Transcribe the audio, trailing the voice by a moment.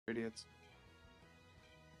idiots.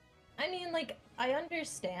 I mean, like, I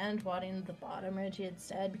understand wanting the bottom Reggie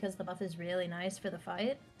instead because the buff is really nice for the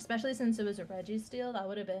fight. Especially since it was a Reggie steal, that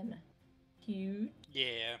would have been huge.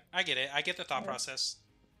 Yeah, I get it. I get the thought process.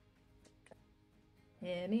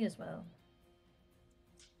 Yeah, me as well.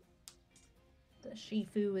 The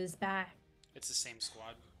Shifu is back. It's the same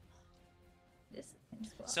squad. This same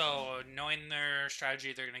squad. So, knowing their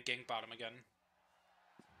strategy, they're going to gank bottom again.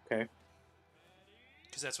 Okay.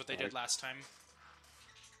 Because that's what they did last time.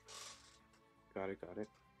 Got it.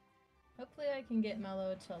 Hopefully I can get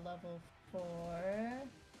Mello to level 4.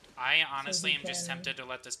 I honestly am just tempted to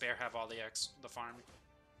let this bear have all the farm.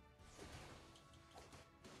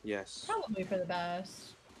 Yes. Probably for the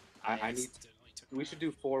best. I need. We should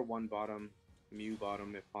do 4-1 bottom, Mew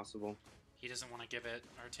bottom if possible. He doesn't want to give it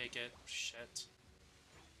or take it. Shit.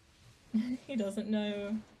 He doesn't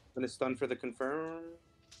know. Gonna stun for the confirm.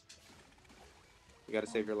 You gotta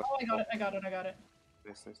save your life. Oh, I got it.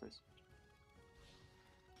 Nice.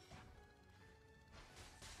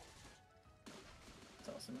 It's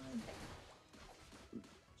awesome.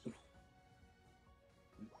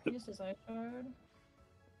 Use his eye shard.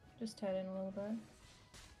 Just head in a little bit.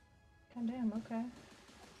 God damn, okay.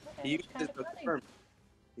 He uses confirm.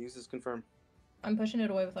 He uses confirm. I'm pushing it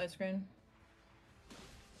away with ice screen.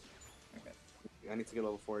 Okay. I need to get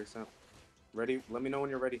level 4 ASAP. Ready? Let me know when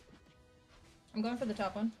you're ready. I'm going for the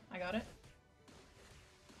top one. I got it.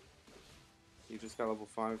 You just got level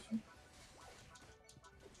 5.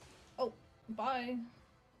 Oh, bye.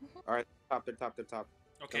 Alright, they're top.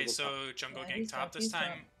 Okay, so jungle gank top this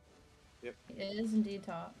time. Yep. He is indeed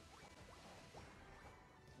top.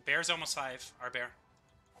 Bear's almost 5, our bear.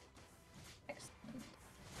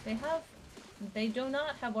 Excellent. They do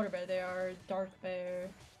not have water bear, they are dark bear.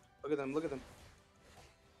 Look at them.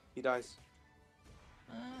 He dies.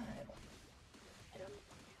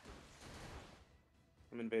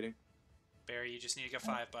 I'm invading. Bear, you just need to get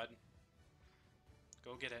 5, bud.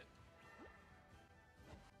 Go get it.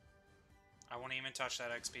 I won't even touch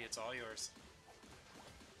that XP, it's all yours.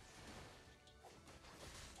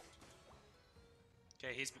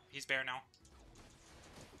 Okay, he's bear now.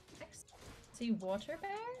 Is he water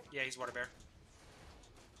bear? Yeah, he's water bear.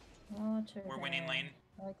 Water We're bear. winning lane.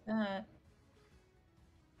 Like that.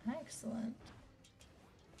 Excellent.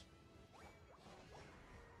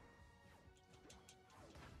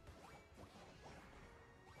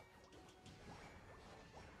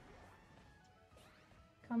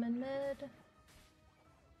 Coming mid.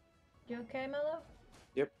 You okay, Mello?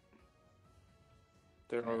 Yep.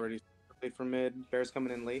 They're already late for mid. Bear's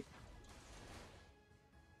coming in late.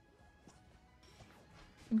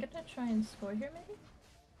 I'm gonna try and score here, maybe?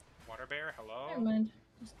 Water bear, hello? Never mind.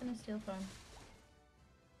 Just gonna steal farm.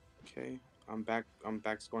 Okay. I'm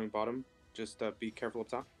back scoring bottom. Just be careful up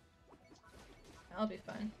top. I'll be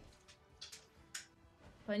fine.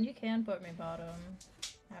 But you can put me bottom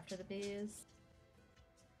after the bees.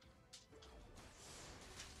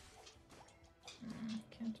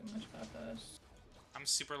 Can't do much about this. I'm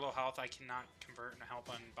super low health, I cannot convert and help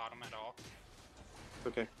on bottom at all.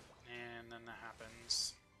 Okay. And then that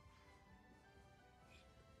happens.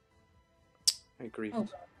 I agree. Oh.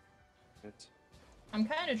 I'm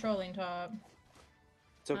kind of trolling top.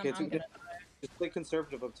 It's okay. I'm gonna just play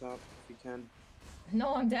conservative up top if you can.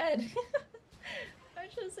 No, I'm dead. I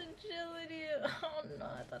chose agility. Oh no,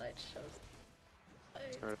 I thought I chose.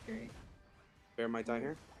 Alright. Great. Bear might die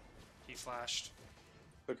here. He flashed.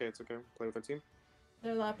 It's okay. Play with our team.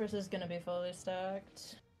 Their Lapras is gonna be fully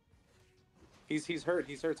stacked. He's hurt,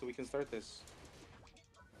 so we can start this.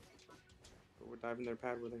 But we're diving their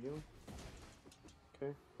pad with a heal.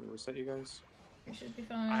 Okay, I'm gonna reset you guys. You should be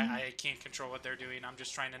fine. I can't control what they're doing, I'm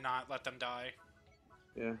just trying to not let them die.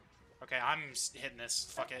 Yeah. Okay, I'm hitting this.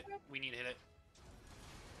 Fuck it. We need to hit it.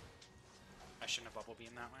 I shouldn't have bubble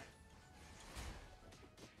beamed that way.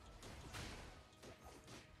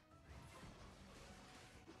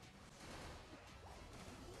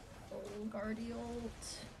 Oh, Guardi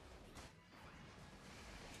ult.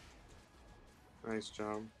 Nice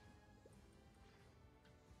job.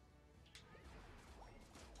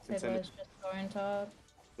 Sable is just going top.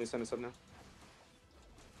 They send us up now.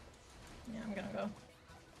 Yeah, I'm gonna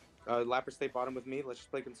go. Lapras stay bottom with me. Let's just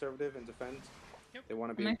play conservative and defend. Yep. They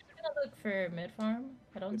want to I'm be actually gonna look for mid farm.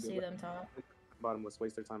 I don't see them top. bottom. Let's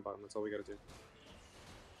waste their time bottom. That's all we gotta do.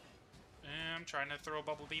 I'm trying to throw a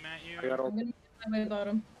bubble beam at you. I got all. I'm gonna get my way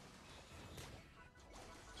bottom.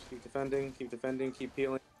 Just keep defending, keep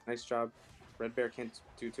healing. Nice job. Red Bear can't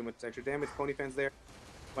do too much extra damage. Pony fan's there.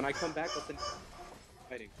 When I come back, I'll send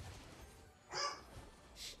fighting. I'm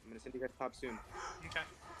gonna send you guys top soon. Okay.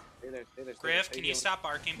 Stay there, stay there. Griff, Stay can you healing. stop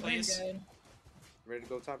barking, We're please? good. Ready to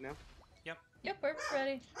go top now? Yep, we're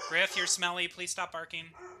ready. Griff, you're smelly. Please stop barking.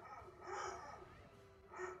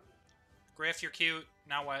 Griff, you're cute.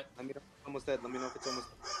 Now what? Let me know if it's almost dead. Let me know if it's almost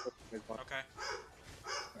dead. Okay.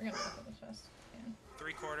 We're gonna go this fast. Yeah.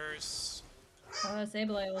 3/4.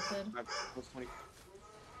 Sableye ulted. Almost 20.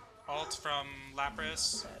 Ult from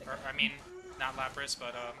Lapras. Or, I mean, not Lapras,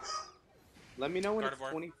 but, Let me know when it's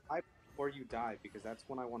Gardevoir. 25 before you die, because that's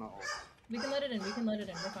when I want to ult. We can let it in, we can let it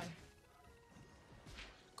in, we're fine.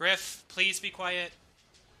 Griff, please be quiet.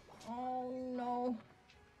 Oh no.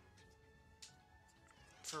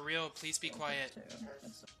 For real, please be quiet.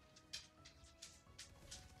 That's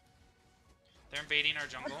They're invading our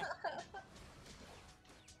jungle. I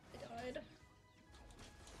died.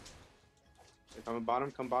 If I'm a bottom,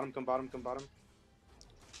 come bottom, come bottom, come bottom.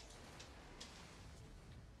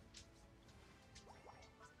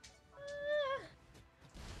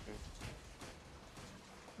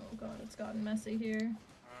 Oh god, it's gotten messy here.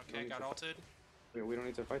 Okay, got ulted. We don't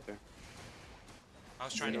need to fight there. I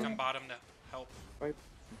was trying to come bottom to help. Fight.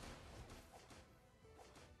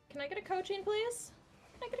 Can I get a coaching, please?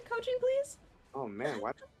 Can I get a coaching, please? Oh man,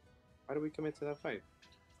 why do we commit to that fight?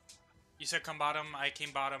 You said come bottom, I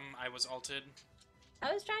came bottom, I was ulted.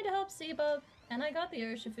 I was trying to help Sebub, and I got the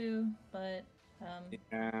Urshifu, but,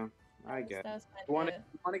 Yeah, I get it. that was You kind of it.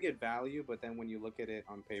 want to get value, but then when you look at it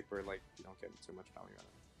on paper, like, you don't get too much value out of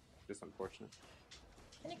it. Just unfortunate.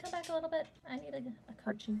 Can you come back a little bit? I need a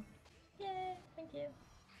coaching. Yay, thank you.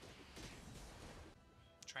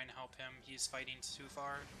 Trying to help him, he's fighting too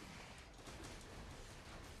far.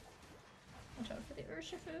 Watch out for the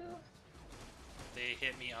Urshifu. They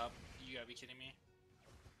hit me up. You gotta be kidding me.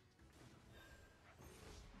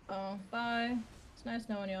 Oh, bye. It's nice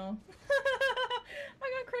knowing y'all.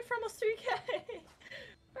 I got crit for almost 3k!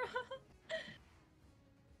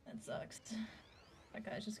 That sucks. That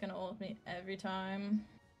guy's just gonna ult me every time.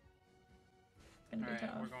 It's gonna be Alright,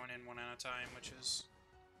 tough. we're going in one at a time, which is...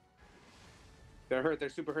 They're hurt. They're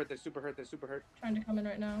super hurt. They're super hurt. They're super hurt. Trying to come in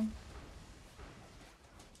right now.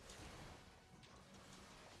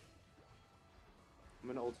 I'm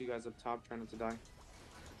gonna ult you guys up top. Try not to die.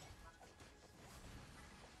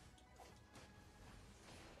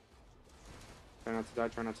 Try not to die.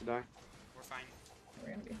 Try not to die. We're fine. We're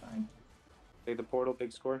gonna be fine. Take the portal.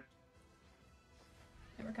 Big score.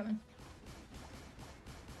 Okay, we're coming.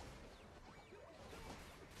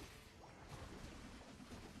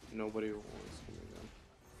 Nobody wants to move them.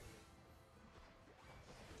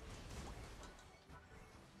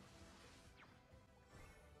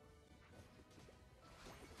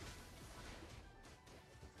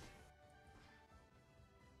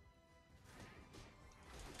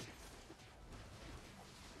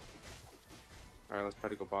 Alright, let's try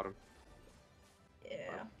to go bottom. Yeah.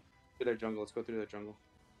 Through their jungle. Let's go through their jungle.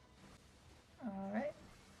 Alright.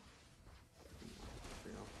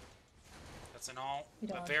 You know. That's an ult. You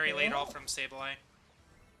A don't very do late it? ult from Sableye.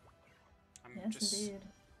 I'm Yes, just indeed.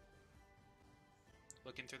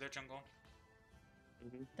 looking through their jungle.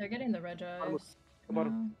 They're getting the Regice. Go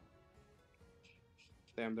bottom.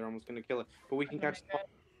 Damn, they're almost gonna kill it. But we can Okay, catch the ball.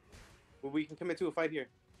 But we can commit to a fight here.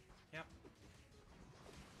 Yep.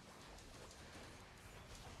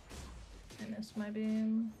 I missed my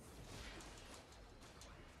beam.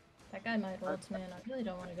 That guy might ult me, and I really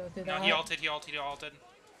don't want to go through No, that. he ulted, he ulted, he ulted.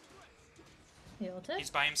 He ulted? He's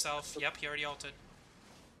by himself. Yep, he already ulted.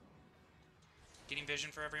 Getting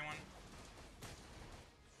vision for everyone.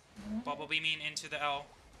 Bubble beaming into the L.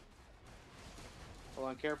 Hold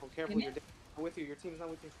on, careful, careful. Give me You're not with you. Your team's not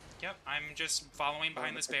with you. Yep, I'm just following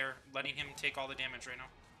behind this bear, letting him take all the damage right now.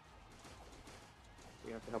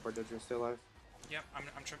 We have to help our Dojo stay alive. Yep, I'm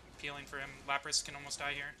peeling for him. Lapras can almost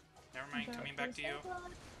die here. Never mind, Okay, coming back to you.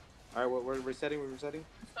 Alright, we're resetting. We're resetting.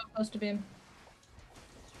 So close to beam.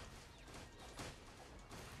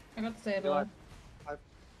 I got the Stay Sableye. alive.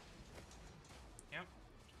 Yep,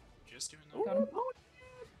 just doing Got that. him.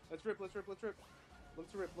 Let's rip. Let's rip. Let's rip.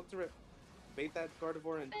 Look to rip. Look to rip. Bait that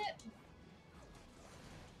Gardevoir in.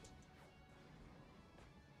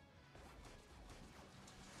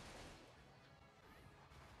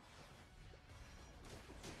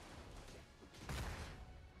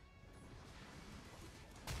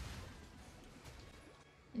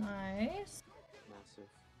 Nice. Massive.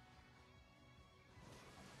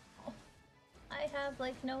 I have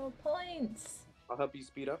like no points. I'll help you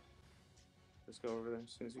speed up. Let's go over there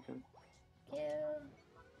as soon as you can. Thank you.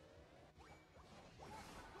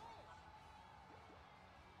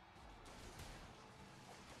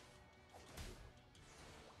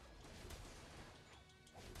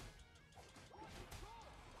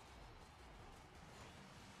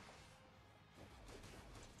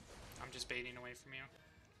 just baiting away from you.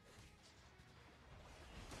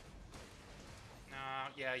 No,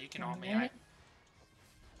 yeah, you can ult me. Alright.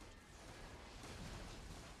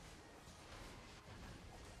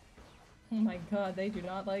 Oh my god, they do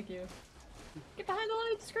not like you. Get behind the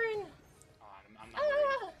light screen! Oh, I'm not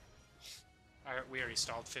worried. Ah! Alright, we already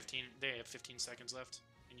stalled 15. They have 15 seconds left.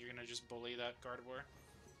 And you're gonna just bully that Gardevoir?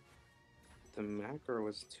 The macro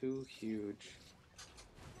was too huge.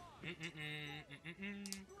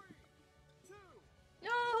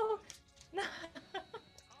 No! No!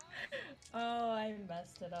 Oh, I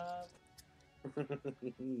messed it up.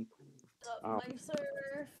 Up my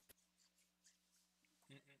surf.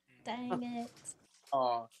 Dang it.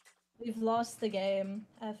 Oh. We've lost the game.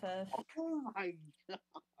 FF. Oh my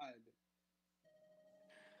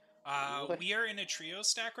god. We are in a trio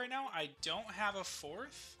stack right now. I don't have a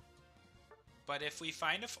fourth. But if we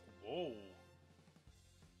find a... Whoa.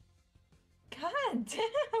 God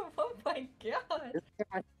damn! Oh my god!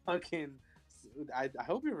 I fucking... I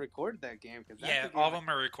hope you recorded that game. Cause Yeah, all of them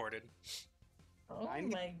are recorded. Oh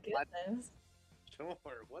my goodness. Sure,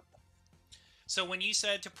 what the... So when you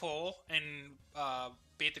said to pull and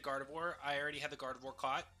bait the Gardevoir, I already had the Gardevoir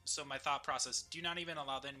caught. So my thought process, do not even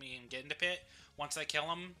allow the enemy to get into pit. Once I kill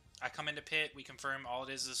him, I come into pit, we confirm all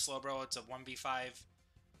it is a Slowbro. It's a 1v5.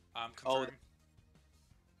 Confirm.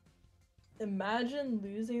 Imagine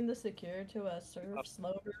losing the secure to a surf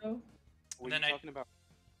slow bro. What are you talking about?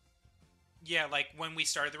 Yeah, like when we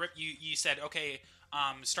started the rip, you said, okay,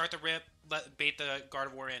 start the rip, bait the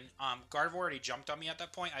Gardevoir in. Gardevoir already jumped on me at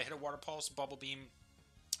that point. I hit a Water Pulse, Bubble Beam,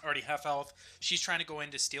 already half health. She's trying to go in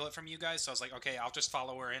to steal it from you guys, so I was like, okay, I'll just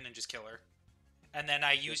follow her in and just kill her. And then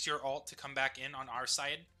I used your ult to come back in on our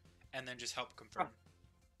side, and then just help confirm.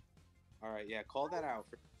 Alright, yeah, call that out.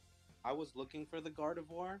 I was looking for the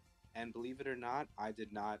Gardevoir, and believe it or not, I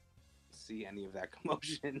did not see any of that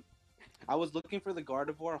commotion. I was looking for the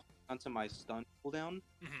Gardevoir onto my stun cooldown.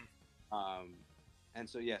 Mm-hmm. And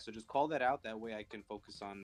so, yeah, so just call that out. That way I can focus on